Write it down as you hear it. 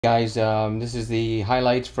Guys, this is the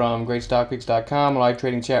highlights from GreatStockPicks.com live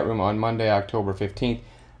trading chat room on Monday, October 15th.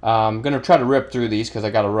 I'm going to try to rip through these because I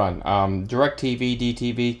got to run. DirecTV,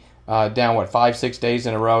 DTV, down, 5-6 days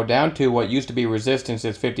in a row, down to what used to be resistance,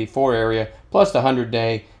 its 54 area, plus the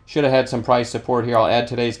 100-day. Should have had some price support here. I'll add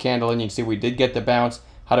today's candle in. You can see we did get the bounce.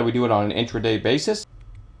 How do we do it on an intraday basis?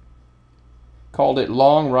 Called it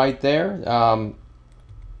long right there.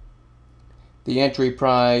 The entry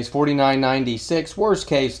price, $49.96. Worst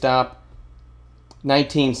case stop,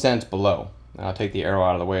 19 cents below. I'll take the arrow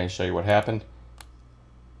out of the way and show you what happened.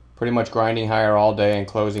 Pretty much grinding higher all day and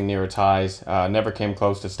closing near its highs. Never came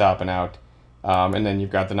close to stopping out. And then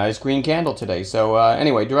you've got the nice green candle today. So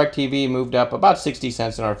anyway, DirecTV moved up about 60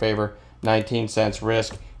 cents in our favor. 19 cents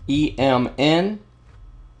risk. EMN.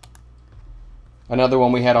 Another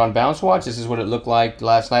one we had on Bounce Watch. This is what it looked like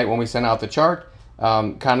last night when we sent out the chart.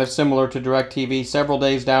 Kind of similar to DirecTV, several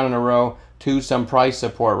days down in a row to some price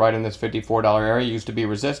support right in this $54 area. Used to be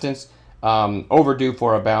resistance. Overdue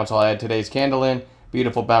for a bounce. I'll add today's candle in.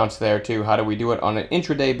 Beautiful bounce there too. How do we do it on an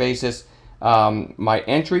intraday basis? My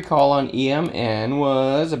entry call on EMN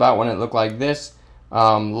was about when it looked like this.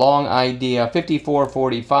 Long idea,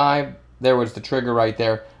 54.45. There was the trigger right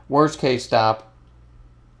there. Worst case stop,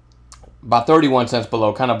 about 31 cents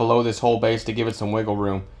below, kind of below this whole base to give it some wiggle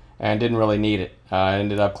room. And didn't really need it.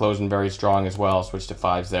 Ended up closing very strong as well. Switched to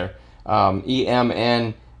fives there.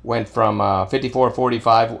 EMN went from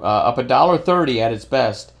 54.45 up $1.30 at its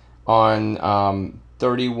best on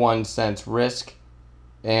 31 cents risk.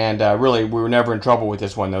 And really, we were never in trouble with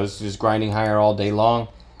this one. Those just grinding higher all day long.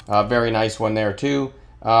 Very nice one there too.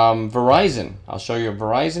 Verizon. I'll show you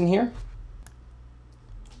Verizon here.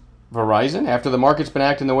 Verizon, after the market's been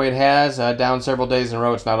acting the way it has, down several days in a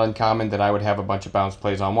row, it's not uncommon that I would have a bunch of bounce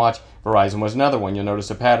plays on watch. Verizon was another one. You'll notice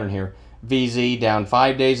a pattern here. VZ down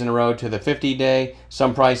 5 days in a row to the 50-day.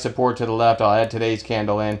 Some price support to the left. I'll add today's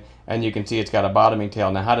candle in, and you can see it's got a bottoming tail.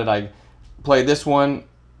 Now, how did I play this one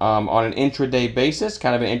on an intraday basis?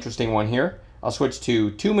 Kind of an interesting one here. I'll switch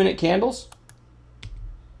to 2-minute candles.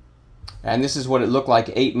 And this is what it looked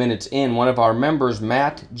like 8 minutes in. One of our members,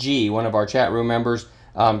 Matt G., one of our chat room members,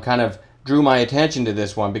 kind of drew my attention to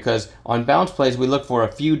this one because on bounce plays we look for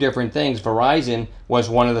a few different things. Verizon was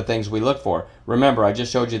one of the things we look for. Remember, I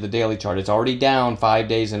just showed you the daily chart. It's already down 5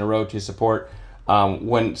 days in a row to support.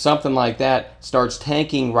 When something like that starts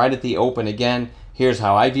tanking right at the open again, here's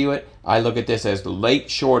how I view it. I look at this as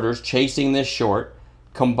late shorters chasing this short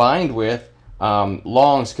combined with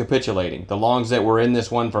longs capitulating. The longs that were in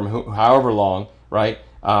this one from however long, right,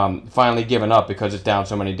 finally giving up because it's down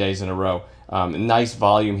so many days in a row. Nice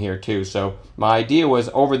volume here too. So my idea was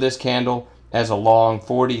over this candle as a long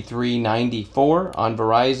 43.94 on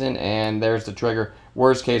Verizon, and there's the trigger.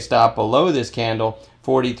 Worst case stop below this candle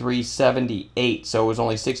 43.78. So it was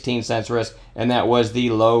only 16 cents risk, and that was the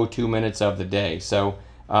low 2 minutes of the day. So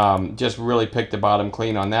just really picked the bottom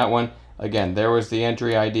clean on that one. Again, there was the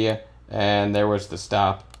entry idea, and there was the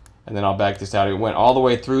stop. And then I'll back this out. It went all the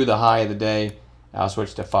way through the high of the day. I'll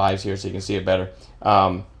switch to fives here so you can see it better.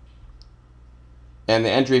 And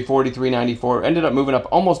the entry 43.94 ended up moving up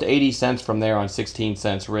almost 80 cents from there on 16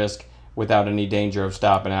 cents risk without any danger of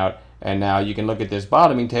stopping out. And now you can look at this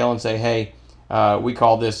bottoming tail and say, hey, we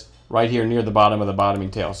call this right here near the bottom of the bottoming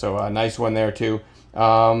tail. So a nice one there too.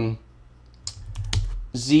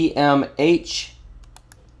 ZMH.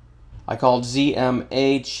 I called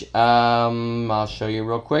ZMH. I'll show you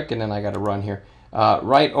real quick and then I got to run here.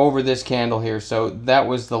 Right over this candle here. So that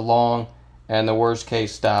was the long and the worst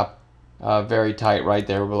case stop. Very tight right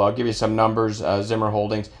there. Well, I'll give you some numbers. Zimmer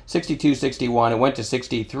Holdings 62.61. It went to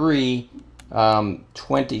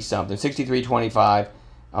 63.20 something, 63.25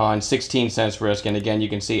 on 16 cents risk. And again, you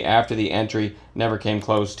can see after the entry, never came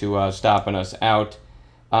close to stopping us out.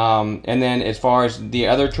 And then as far as the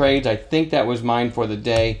other trades, I think that was mine for the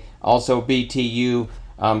day. Also BTU,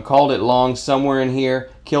 called it long somewhere in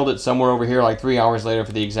here, killed it somewhere over here like 3 hours later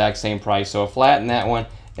for the exact same price. So a flat in that one.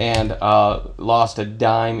 And lost a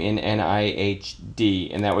dime in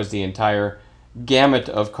NIHD, and that was the entire gamut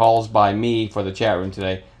of calls by me for the chat room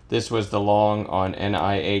today. This was the long on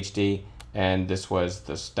NIHD, and this was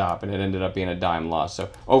the stop, and it ended up being a dime loss. So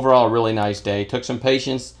overall, a really nice day. Took some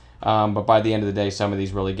patience, but by the end of the day, some of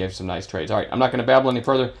these really gave some nice trades. All right, I'm not going to babble any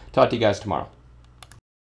further. Talk to you guys tomorrow.